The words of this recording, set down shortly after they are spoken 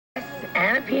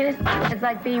and a penis. It's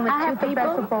like being with two people.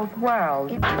 Best of both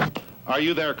worlds. Are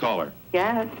you there, caller?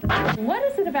 Yes. What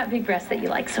is it about big breasts that you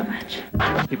like so much?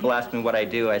 People ask me what I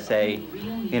do. I say,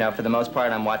 you know, for the most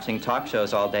part, I'm watching talk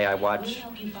shows all day. I watch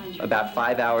about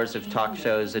 5 hours of talk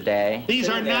shows a day. These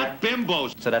are not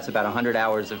bimbos. So that's about 100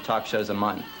 hours of talk shows a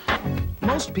month.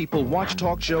 Most people watch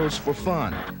talk shows for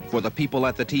fun. For the people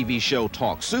at the TV show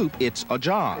Talk Soup, it's a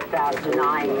job. About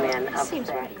 9 men of Seems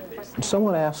right. When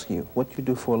someone asks you what you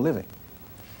do for a living,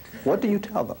 what do you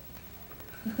tell them?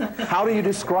 How do you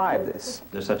describe this?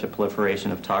 There's such a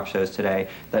proliferation of talk shows today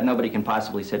that nobody can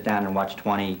possibly sit down and watch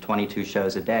 20, 22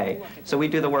 shows a day. So we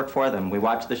do the work for them. We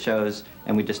watch the shows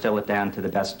and we distill it down to the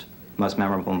best, most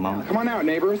memorable moment. Come on out,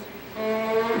 neighbors.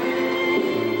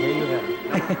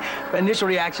 Initial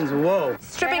reactions, whoa.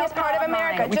 Stripping is part of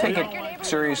America. We take it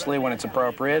seriously when it's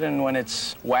appropriate, and when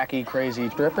it's wacky, crazy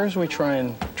strippers, we try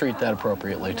and treat that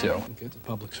appropriately, too. It's a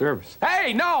public service.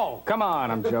 Hey, no! Come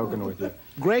on, I'm joking with you.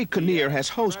 Greg Kinnear has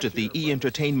hosted the E!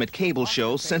 Entertainment cable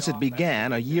show since it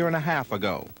began a year and a half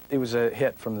ago. It was a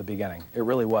hit from the beginning. It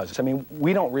really was. I mean,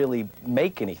 we don't really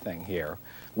make anything here.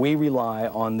 We rely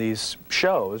on these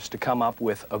shows to come up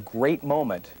with a great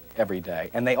moment every day,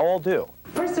 and they all do.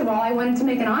 First of all, I wanted to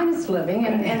make an honest living,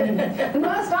 and the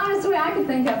most honest way I could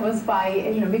think of was by,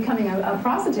 you know, becoming a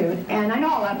prostitute. And I know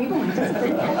a lot of people went to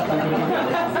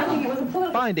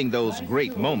Finding those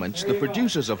great moments, the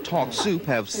producers of Talk Soup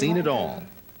have seen it all.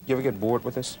 You ever get bored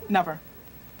with this? Never.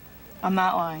 I'm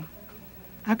not lying.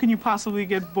 How can you possibly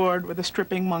get bored with a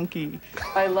stripping monkey?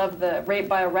 I love the Rape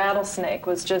by a Rattlesnake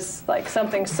was just like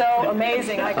something so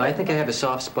amazing. I think I have a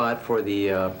soft spot for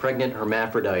the pregnant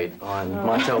hermaphrodite on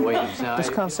Montel Williams. Now,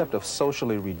 This concept of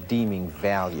socially redeeming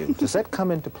value, does that come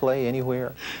into play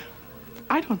anywhere?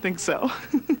 I don't think so.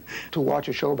 To watch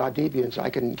a show about deviants,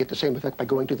 I can get the same effect by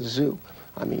going to the zoo.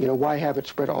 I mean, you know, why have it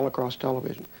spread all across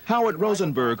television? Howard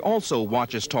Rosenberg also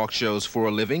watches talk shows for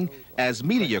a living as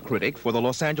media critic for the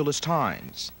Los Angeles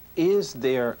Times. Is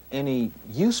there any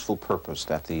useful purpose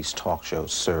that these talk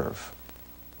shows serve?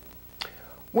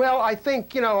 Well, I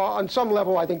think, you know, on some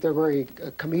level, I think they're very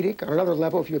comedic. On another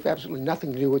level, if you have absolutely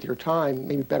nothing to do with your time,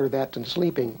 maybe better that than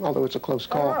sleeping, although it's a close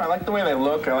call. I like the way they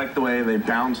look. I like the way they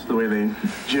bounce, the way they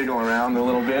jiggle around a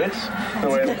little bit. It's the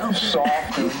way they're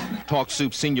soft. Talk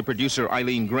Soup senior producer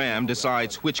Eileen Graham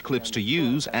decides which clips to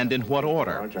use and in what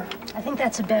order. I think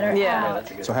that's a better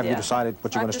ad. So have you decided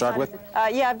what you're going to start with?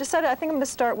 Yeah, I've decided. I think I'm going to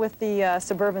start with the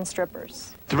suburban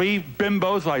strippers. 3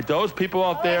 bimbos like those people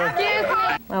out there.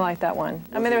 I like that one.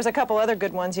 I mean, there's a couple other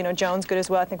good ones. You know, Joan's good as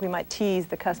well. I think we might tease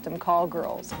the custom call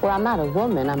girls. Well, I'm not a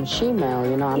woman. I'm a she-male,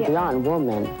 you know. I'm beyond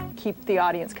woman. Keep the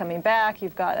audience coming back.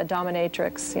 You've got a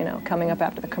dominatrix, you know, coming up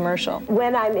after the commercial.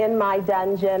 When I'm in my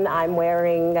dungeon, I'm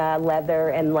wearing leather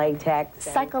and latex.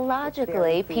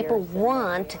 Psychologically, people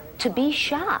want to be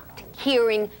shocked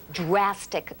hearing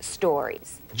drastic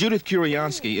stories. Judith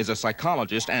Kuryansky is a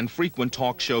psychologist and frequent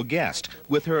talk show guest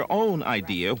with her own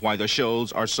idea why the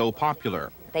shows are so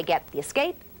popular. They get the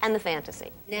escape and the fantasy.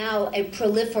 Now a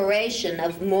proliferation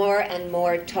of more and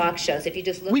more talk shows. If you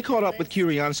just look, We caught up with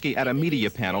Kuryansky at a media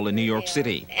panel in New York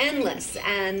City. endless,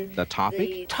 and The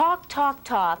topic? talk, talk,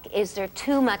 talk. Is there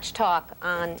too much talk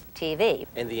on TV?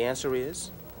 And the answer is?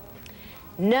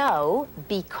 No,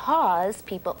 because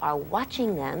people are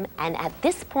watching them, and at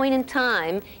this point in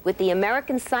time, with the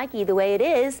American psyche the way it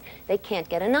is, they can't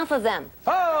get enough of them.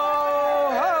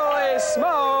 Holy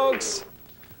smokes!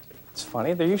 It's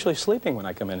funny, they're usually sleeping when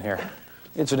I come in here.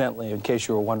 Incidentally, in case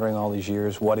you were wondering all these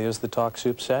years, what is the Talk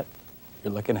Soup set?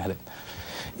 You're looking at it.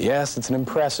 Yes, it's an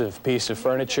impressive piece of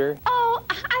furniture. Oh,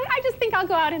 I just think I'll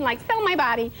go out and, like, sell my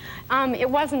body. It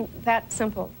wasn't that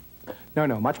simple. No,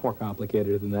 much more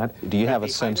complicated than that. Do you have a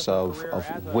sense of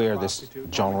where this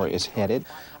genre is headed?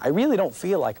 I really don't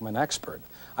feel like I'm an expert.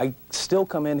 I still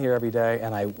come in here every day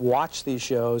and I watch these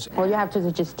shows. Well, you have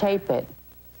to just tape it.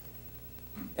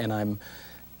 And I'm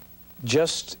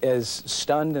just as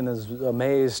stunned and as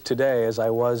amazed today as I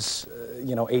was,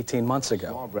 18 months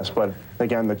ago. But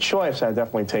again, the choice, I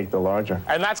definitely take the larger.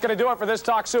 And that's going to do it for this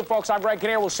Talk Soup, folks. I'm Greg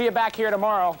Kinnear. We'll see you back here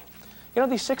tomorrow. You know,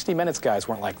 these 60 Minutes guys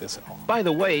weren't like this at all. By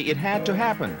the way, it had to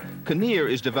happen. Kinnear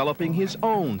is developing his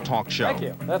own talk show. Thank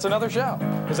you. That's another show.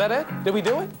 Is that it? Did we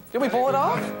do it? Did we pull it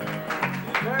off?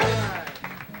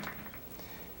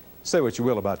 Say what you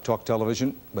will about talk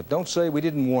television, but don't say we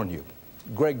didn't warn you.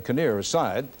 Greg Kinnear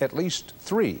aside, at least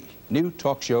 3 new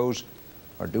talk shows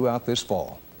are due out this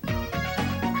fall.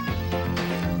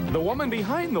 The woman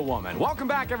behind the woman. Welcome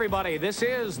back, everybody. This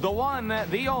is the one,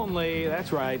 the only,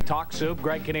 that's right, Talk Soup.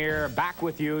 Greg Kinnear back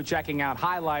with you, checking out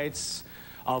highlights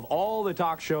of all the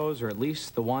talk shows, or at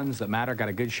least the ones that matter. Got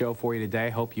a good show for you today.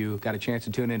 Hope you got a chance to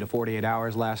tune into 48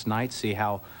 Hours last night, see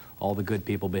how all the good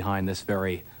people behind this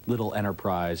very little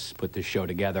enterprise put this show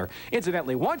together.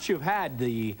 Incidentally, once you've had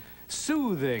the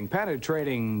soothing,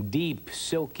 penetrating, deep,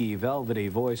 silky, velvety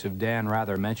voice of Dan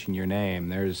Rather mention your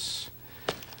name,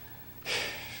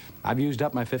 I've used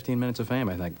up my 15 minutes of fame,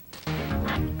 I think.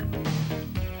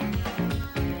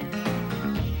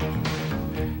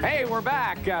 Hey, we're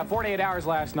back. 48 Hours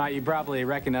last night. You probably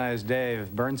recognized Dave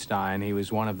Bernstein. He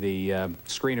was one of the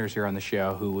screeners here on the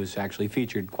show who was actually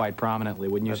featured quite prominently,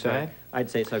 wouldn't you say? Right. I'd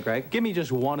say so, Greg. Give me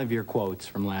just one of your quotes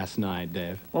from last night,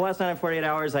 Dave. Well, last night at 48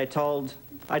 Hours, I told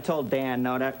Dan,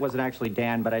 no, that wasn't actually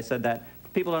Dan, but I said that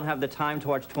people don't have the time to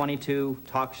watch 22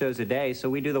 talk shows a day, so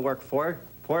we do the work for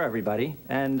everybody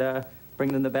and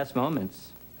bring them the best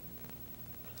moments.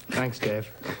 Thanks, Dave.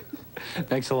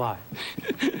 Thanks a lot.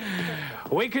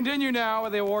 We continue now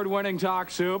with the award-winning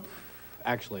Talk Soup.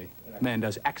 Actually, man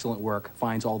does excellent work,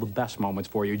 finds all the best moments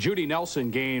for you. Judy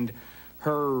Nelson gained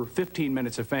her 15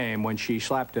 minutes of fame when she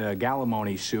slapped a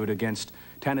Gallimoni suit against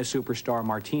tennis superstar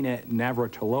Martina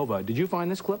Navratilova. Did you find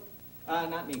this clip?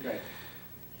 Not me, Greg.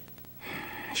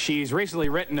 She's recently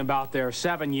written about their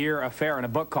 7-year affair in a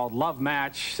book called Love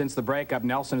Match. Since the breakup,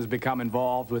 Nelson has become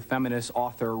involved with feminist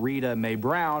author Rita Mae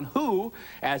Brown, who,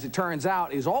 as it turns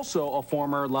out, is also a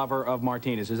former lover of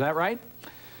Martina's. Is that right?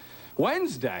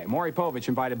 Wednesday, Maury Povich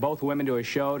invited both women to a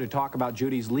show to talk about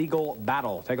Judy's legal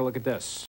battle. Take a look at this.